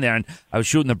enough, was in there, and I was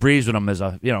shooting the breeze with him as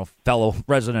a fellow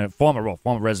resident, former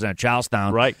resident of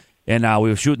Charlestown. Right. And we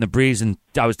were shooting the breeze, and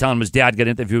I was telling him his dad got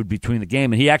interviewed between the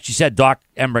game, and he actually said Doc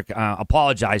Emmerich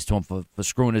apologized to him for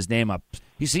screwing his name up.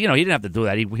 He said, he didn't have to do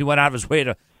that. He went out of his way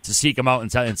to seek him out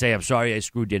and say, I'm sorry I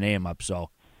screwed your name up. So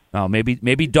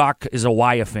maybe Doc is a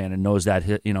Wire fan and knows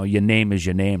that your name is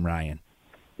your name, Ryan.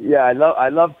 Yeah, I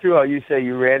love too how you say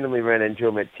you randomly ran into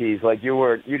him at Tees. Like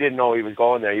you didn't know he was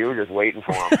going there. You were just waiting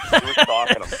for him. You were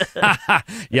stalking him.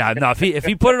 Yeah, no. If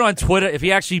he put it on Twitter, if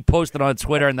he actually posted on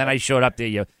Twitter, and then I showed up there,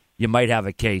 you might have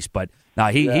a case. But no,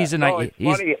 he's a nice.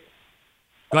 Funny.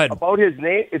 Go ahead. About his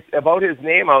name. It's about his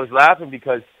name. I was laughing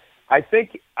because I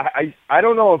think I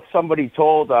don't know if somebody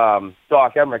told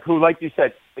Doc Emmerich, who, like you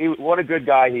said, what a good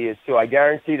guy he is too. I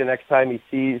guarantee the next time he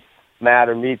sees Matt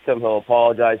or meets him, he'll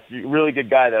apologize. Really good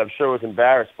guy that I'm sure was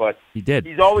embarrassed, but he did.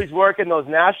 He's always working those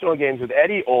national games with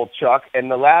Eddie Olchuk, and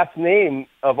the last name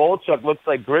of Olchuk looks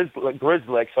like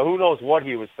Grizzlick, so who knows what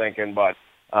he was thinking, but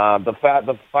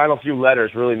the final few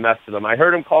letters really messed with him. I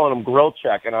heard him calling him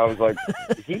Grillcheck, and I was like,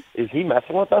 is he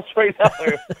messing with us right now?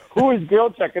 Who is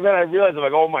Grillcheck? And then I realized, I'm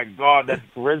like, oh my God, that's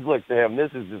Grizzlick to him.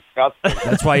 This is disgusting.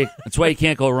 That's why you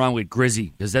can't go wrong with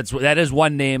Grizzy, because that is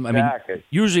one name. I mean, exactly.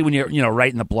 Usually when you're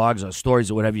writing the blogs or stories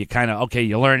or whatever, you kind of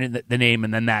you learn the name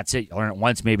and then that's it. You learn it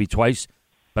once, maybe twice.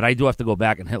 But I do have to go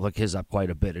back and look his up quite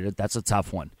a bit. That's a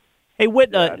tough one. Hey,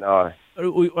 Whit, I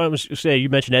was going to say, you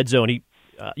mentioned Edzo, and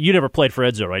you never played for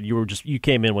Edzo, right? You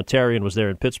came in when Therrien was there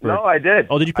in Pittsburgh. No, I did.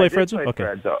 Oh, did you play for Edzo? Okay.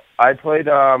 For Edzo. I played.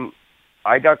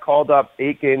 I got called up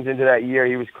 8 games into that year.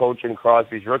 He was coaching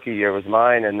Crosby's rookie year. Was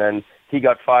mine, and then he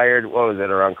got fired. What was it,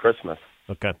 around Christmas?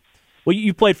 Okay. Well,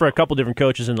 you played for a couple different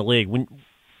coaches in the league. When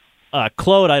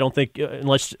Claude, I don't think,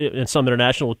 unless in some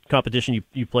international competition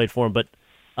you played for him. But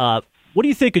what do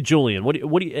you think of Julian? What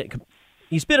do you?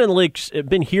 He's been in the league,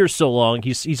 been here so long.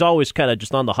 He's always kind of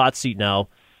just on the hot seat now.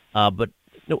 But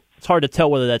it's hard to tell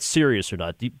whether that's serious or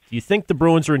not. Do you think the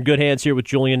Bruins are in good hands here with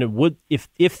Julian? And would, if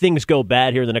things go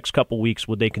bad here in the next couple of weeks,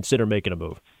 would they consider making a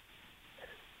move?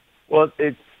 Well,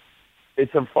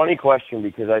 it's a funny question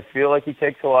because I feel like he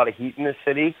takes a lot of heat in this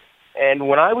city. And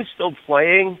when I was still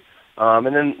playing, and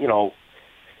then,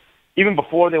 even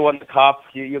before they won the Cup,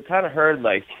 you kind of heard,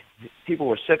 like, people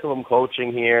were sick of him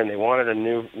coaching here and they wanted a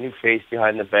new face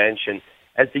behind the bench. And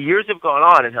as the years have gone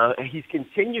on and how he's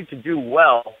continued to do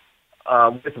well,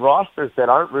 with rosters that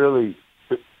aren't really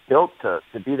built to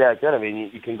be that good. I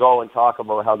mean, you can go and talk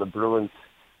about how the Bruins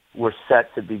were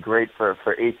set to be great for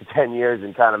 8 to 10 years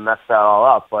and kind of mess that all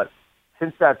up. But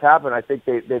since that's happened, I think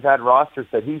they've had rosters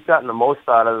that he's gotten the most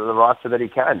out of the roster that he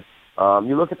can.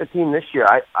 You look at the team this year,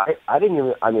 I didn't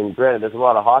even, I mean, granted, there's a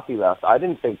lot of hockey left. I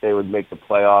didn't think they would make the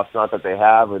playoffs, not that they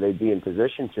have or they'd be in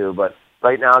position to, but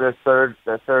right now they're third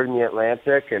in the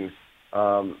Atlantic, and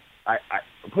I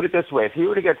put it this way, if he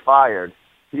were to get fired,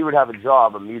 he would have a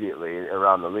job immediately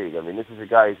around the league. I mean, this is a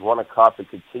guy who's won a cup and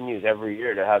continues every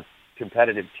year to have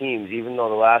competitive teams, even though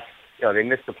the last, they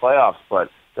missed the playoffs, but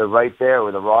they're right there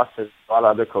with a roster. A lot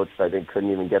of other coaches, I think,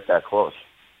 couldn't even get that close.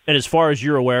 And as far as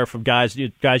you're aware from guys you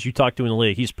talk to in the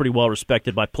league, he's pretty well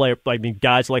respected by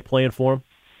guys like playing for him?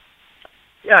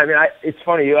 Yeah, I mean, it's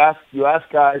funny. You ask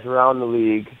guys around the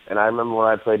league, and I remember when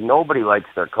I played, nobody likes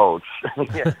their coach.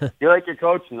 You like your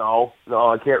coach? No,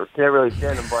 I can't really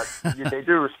stand him, but they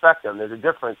do respect him. There's a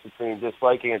difference between just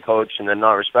liking a coach and then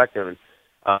not respecting him.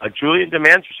 Julian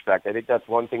demands respect. I think that's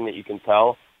one thing that you can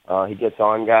tell. He gets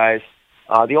on guys.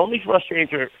 The only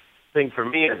frustrating thing for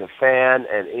me as a fan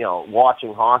and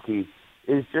watching hockey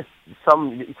is just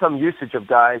some usage of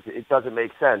guys. It doesn't make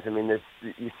sense. I mean,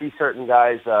 you see certain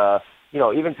guys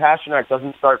even Pasternak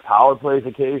doesn't start power plays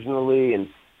occasionally, and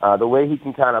the way he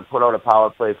can kind of put out a power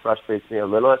play frustrates me a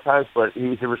little at times, but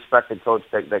he's a respected coach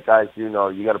that guys do know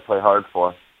you got to play hard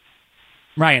for.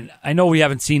 Ryan, I know we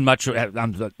haven't seen much. We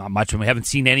haven't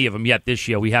seen any of them yet this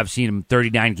year. We have seen him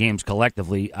 39 games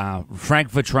collectively.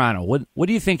 Frank Vatrano, what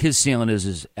do you think his ceiling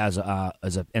is as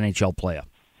an NHL player?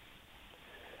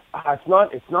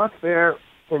 It's not fair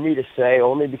for me to say,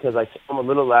 only because I saw him a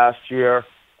little last year,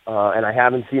 and I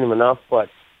haven't seen him enough. But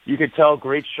you could tell,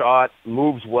 great shot,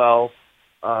 moves well.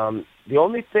 The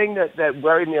only thing that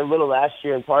worried me a little last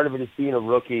year, and part of it is being a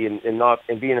rookie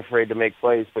and being afraid to make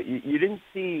plays, but you didn't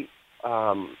see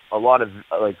a lot of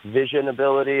vision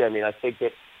ability. I mean, I think that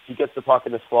if he gets the puck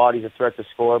in the slot, he's a threat to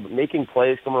score. But making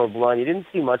plays, coming over the line, you didn't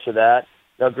see much of that.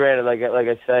 Now, granted, like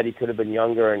I said, he could have been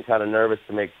younger and kind of nervous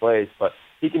to make plays, but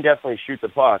he can definitely shoot the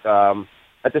puck.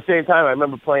 At the same time, I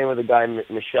remember playing with a guy,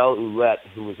 Michel Ouellette,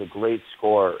 who was a great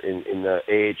scorer in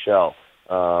the AHL.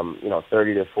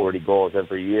 30 to 40 goals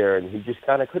every year, and he just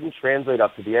kind of couldn't translate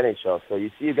up to the NHL. So you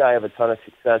see a guy have a ton of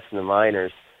success in the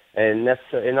minors, and that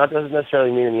doesn't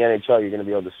necessarily mean in the NHL you're going to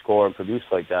be able to score and produce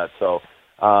like that. So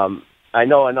I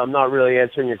know, and I'm not really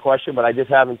answering your question, but I just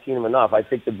haven't seen him enough. I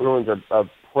think the Bruins are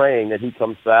praying that he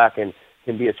comes back and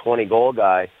can be a 20-goal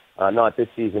guy, not this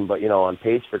season, but on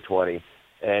pace for 20.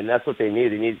 And that's what they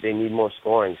need. They need more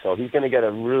scoring. So he's going to get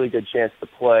a really good chance to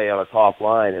play on a top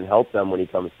line and help them when he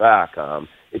comes back.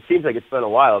 It seems like it's been a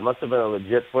while. It must have been a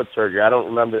legit foot surgery. I don't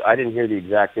remember. I didn't hear the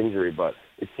exact injury, but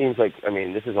it seems like,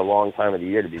 this is a long time of the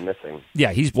year to be missing.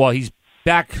 Yeah, he's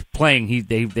back playing.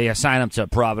 They assign him to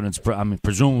Providence,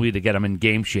 presumably to get him in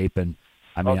game shape. And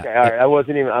okay, all right. I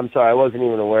wasn't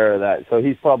even aware of that. So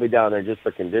he's probably down there just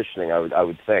for conditioning, I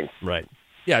would think. Right.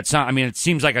 Yeah, it's not. It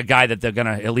seems like a guy that they're going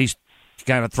to at least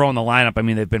kind of throw in the lineup.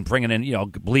 They've been bringing in,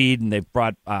 Bleed, and they've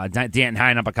brought Danton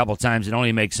Heinen up a couple of times. It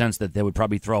only makes sense that they would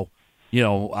probably throw,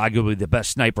 arguably the best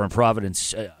sniper in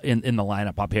Providence in the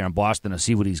lineup up here in Boston to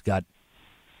see what he's got.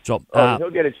 So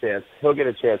he'll get a chance. He'll get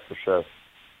a chance for sure.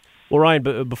 Well,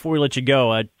 Ryan, before we let you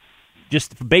go,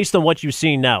 just based on what you've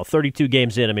seen now, 32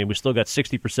 games in, we still got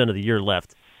 60% of the year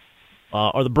left.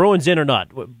 Are the Bruins in or not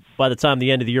by the time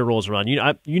the end of the year rolls around?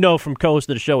 From co-host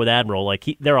of the show with Admiral,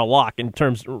 they're a lock in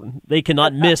terms. They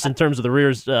cannot miss in terms of the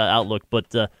Rears outlook.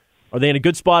 But are they in a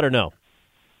good spot or no?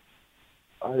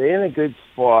 Are they in a good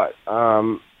spot?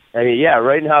 Yeah,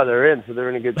 right now they're in, so they're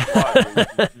in a good spot.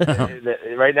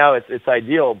 Right now it's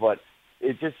ideal, but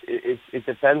it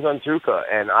depends on Tuukka,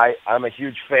 and I'm a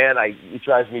huge fan. It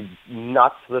drives me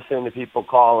nuts listening to people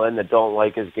call in that don't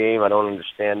like his game. I don't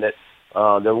understand it.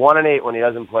 They're 1-8 when he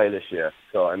doesn't play this year.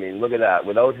 So look at that.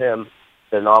 Without him,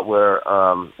 they're not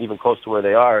even close to where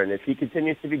they are. And if he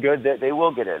continues to be good, they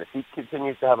will get in. If he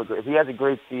continues to if he has a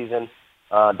great season,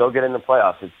 they'll get in the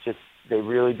playoffs. It's just they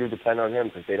really do depend on him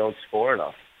because they don't score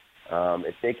enough.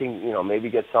 If they can, maybe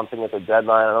get something at the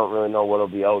deadline, I don't really know what'll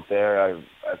be out there. I've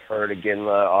heard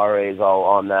Iginla, RA's all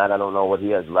on that. I don't know what he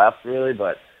has left really,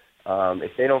 but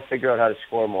if they don't figure out how to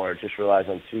score more, it just relies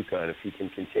on Tuukka. And if he can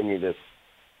continue this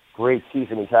great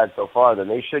season he's had so far, then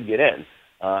they should get in.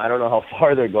 I don't know how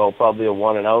far they go, probably a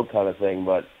 1-and-out kind of thing,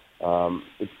 but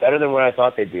it's better than where I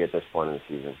thought they'd be at this point in the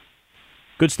season.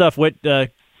 Good stuff, Whit.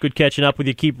 Good catching up with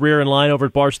you. Keep Rear in line over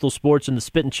at Barstool Sports and the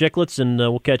Spittin' Chicklets, and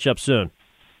we'll catch up soon.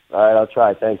 All right, I'll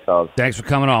try. Thanks, fellas. Thanks for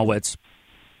coming on, Wits.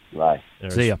 Bye.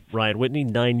 See ya. Ryan Whitney,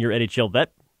 9-year NHL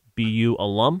vet, BU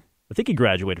alum. I think he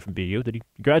graduated from BU. Did he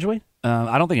graduate?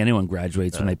 I don't think anyone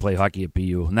graduates when they play hockey at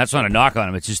BU, and that's not a knock on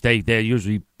them. It's just they're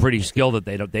usually pretty skilled that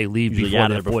they leave before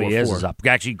their 4 years is up.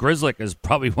 Actually, Grzelcyk is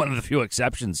probably one of the few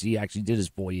exceptions. He actually did his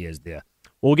 4 years there.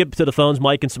 Well, we'll get to the phones.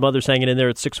 Mike and some others hanging in there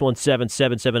at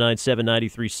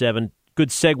 617-779-7937. Good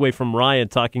segue from Ryan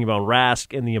talking about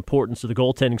Rask and the importance of the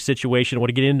goaltending situation. I want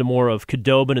to get into more of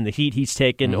Khudobin and the heat he's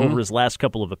taken over his last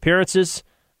couple of appearances.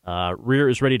 Rear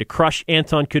is ready to crush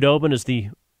Anton Khudobin as the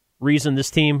reason this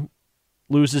team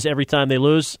loses every time they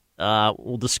lose.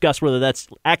 We'll discuss whether that's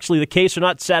actually the case or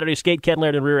not. Saturday Skate, Ken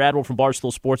Laird and Rear Admiral from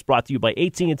Barstool Sports, brought to you by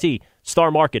AT&T,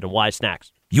 Star Market, and Wise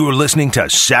Snacks. You're listening to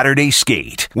Saturday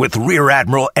Skate with Rear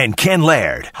Admiral and Ken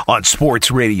Laird on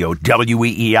Sports Radio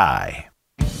WEEI.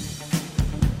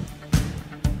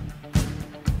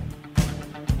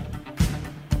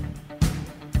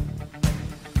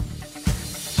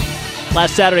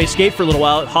 Last Saturday Skate for a little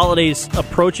while. Holidays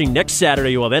approaching. Next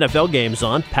Saturday you'll have NFL games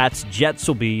on. Pats Jets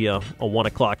will be a 1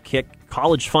 o'clock kick.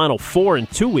 College Final Four in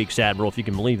 2 weeks, Admiral, if you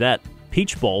can believe that.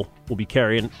 Peach Bowl will be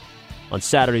carrying on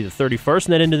Saturday the 31st.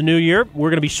 And then into the new year, we're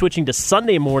going to be switching to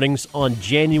Sunday mornings on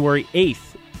January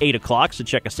 8th, 8 o'clock. So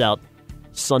check us out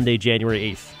Sunday,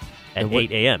 January 8th at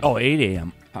 8 a.m. Oh, 8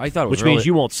 a.m. I thought it was which means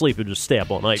you won't sleep and just stay up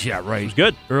all night. Yeah, right. It was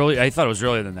good. Early. I thought it was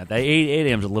earlier than that. 8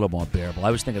 a.m. is a little more bearable.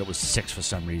 I was thinking it was 6 for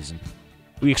some reason.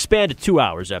 We expanded 2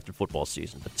 hours after football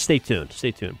season, but stay tuned.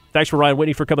 Stay tuned. Thanks for Ryan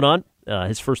Whitney for coming on.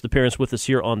 His first appearance with us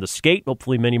here on The Skate.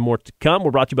 Hopefully many more to come.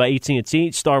 We're brought to you by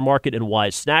AT&T, Star Market, and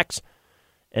Wise Snacks.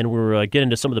 And we're getting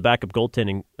into some of the backup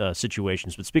goaltending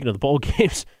situations. But speaking of the bowl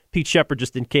games, Pete Shepard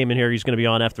just came in here. He's going to be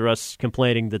on after us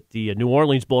complaining that the New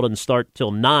Orleans Bowl doesn't start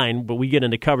till 9, but we get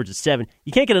into coverage at 7.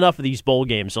 You can't get enough of these bowl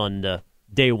games on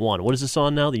day one. What is this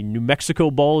on now? The New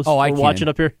Mexico Bowl is we're watching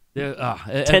up here?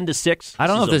 10-6. I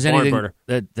don't know if there's anything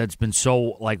that's been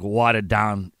so watered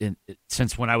down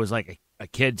since when I was a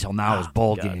kid till now is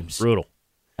bowl games. Brutal.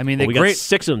 I mean, we got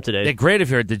 6 of them today. They're great if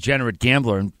you're a degenerate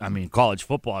gambler in college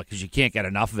football because you can't get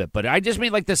enough of it. But I just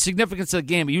mean the significance of the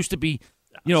game. It used to be,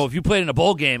 if you played in a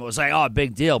bowl game, it was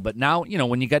big deal. But now,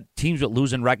 when you got teams with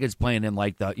losing records playing in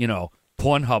the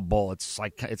Pornhub Bowl, it's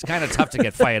kind of tough to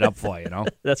get fired up for,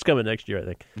 That's coming next year, I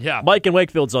think. Yeah. Mike in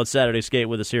Wakefield's on Saturday Skate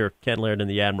with us here, Ken Laird and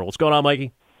the Admiral. What's going on,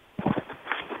 Mikey?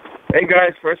 Hey,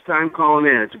 guys, first time calling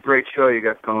in. It's a great show you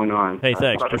got going on. Hey,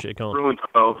 thanks. Appreciate you calling. Bruins,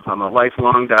 I'm a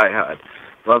lifelong diehard.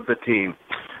 Love the team.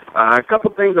 A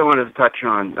couple things I wanted to touch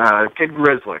on. Kid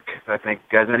Grzelcyk, I think,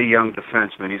 as any young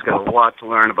defenseman, he's got a lot to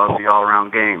learn about the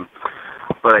all-around game.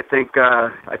 But I think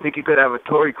he could have a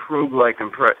Torrey Krug-like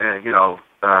impression.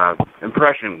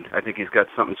 I think he's got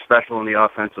something special in the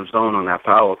offensive zone on that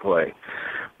power play.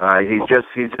 He's just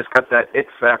got that it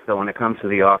factor when it comes to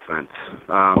the offense.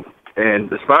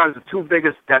 And as far as the two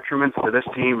biggest detriments to this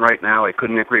team right now, I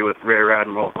couldn't agree with Rear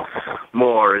Admiral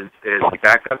more, is the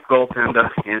backup goaltender,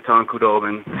 Anton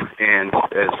Khudobin. And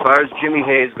as far as Jimmy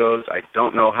Hayes goes, I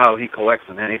don't know how he collects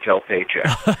an NHL paycheck.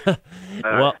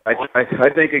 I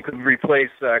think it could replace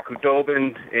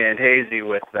Khudobin and Hazy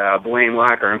with Blaine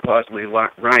Locker and possibly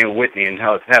Ryan Whitney and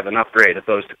have an upgrade at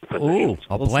those two positions.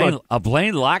 Ooh, a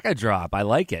Blaine Locker drop. I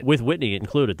like it. With Whitney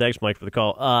included. Thanks, Mike, for the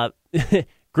call.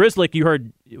 Grzelcyk, you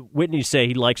heard Whitney say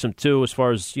he likes him too as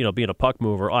far as being a puck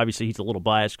mover. Obviously, he's a little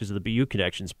biased because of the BU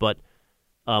connections, but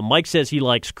Mike says he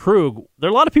likes Krug. There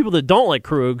are a lot of people that don't like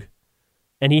Krug,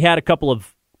 and he had a couple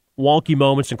of wonky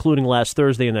moments, including last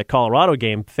Thursday in that Colorado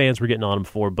game. Fans were getting on him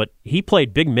for, but he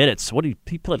played big minutes.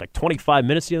 He played 25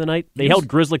 minutes the other night. They held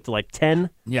Grzelcyk to 10.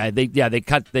 Yeah, they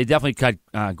definitely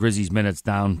cut Grizzy's minutes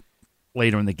down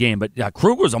later in the game. But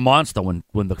Krug was a monster when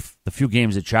the few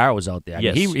games that Chara was out there.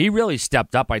 Yes. He really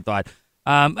stepped up, I thought.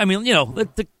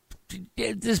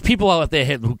 There's people out there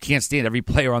who can't stand every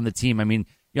player on the team. I mean,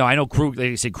 I know Krug,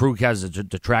 they say Krug has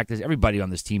detractors. Everybody on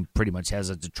this team pretty much has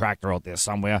a detractor out there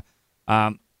somewhere.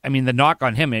 The knock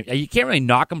on him, you can't really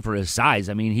knock him for his size.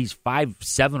 I mean, he's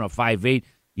 5'7" or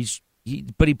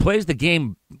 5'8". But he plays the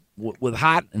game with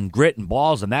heart and grit and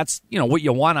balls, and that's, what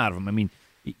you want out of him. I mean,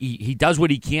 he does what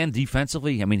he can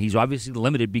defensively. I mean, he's obviously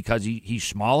limited because he's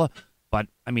smaller. But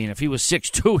if he was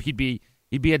 6'2",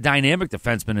 he'd be a dynamic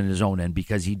defenseman in his own end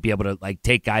because he'd be able to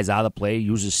take guys out of the play,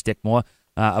 use his stick more.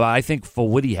 I think for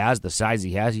what he has, the size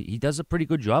he has, he does a pretty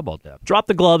good job out there. Dropped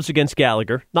the gloves against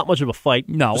Gallagher. Not much of a fight.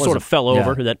 No, sort of fell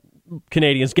over that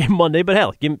Canadians game Monday. But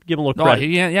hell, give him a little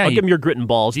credit. I'll give him your grit and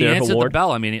balls. He there, answered Award. the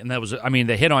bell.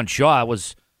 The hit on Shaw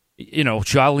was.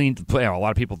 Shaw leaned. A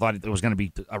lot of people thought it was going to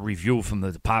be a review from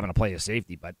the Department of Player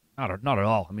Safety, but not at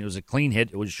all. It was a clean hit.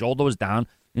 His shoulder was down,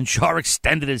 and Shaw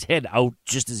extended his head out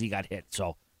just as he got hit.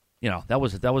 So,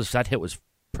 that hit was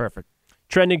perfect.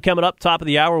 Trending coming up, top of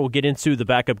the hour, we'll get into the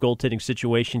backup goaltending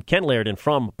situation. Ken Laird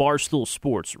from Barstool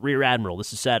Sports, Rear Admiral.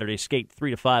 This is Saturday Skate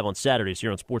 3 to 5 on Saturdays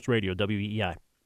here on Sports Radio WEEI.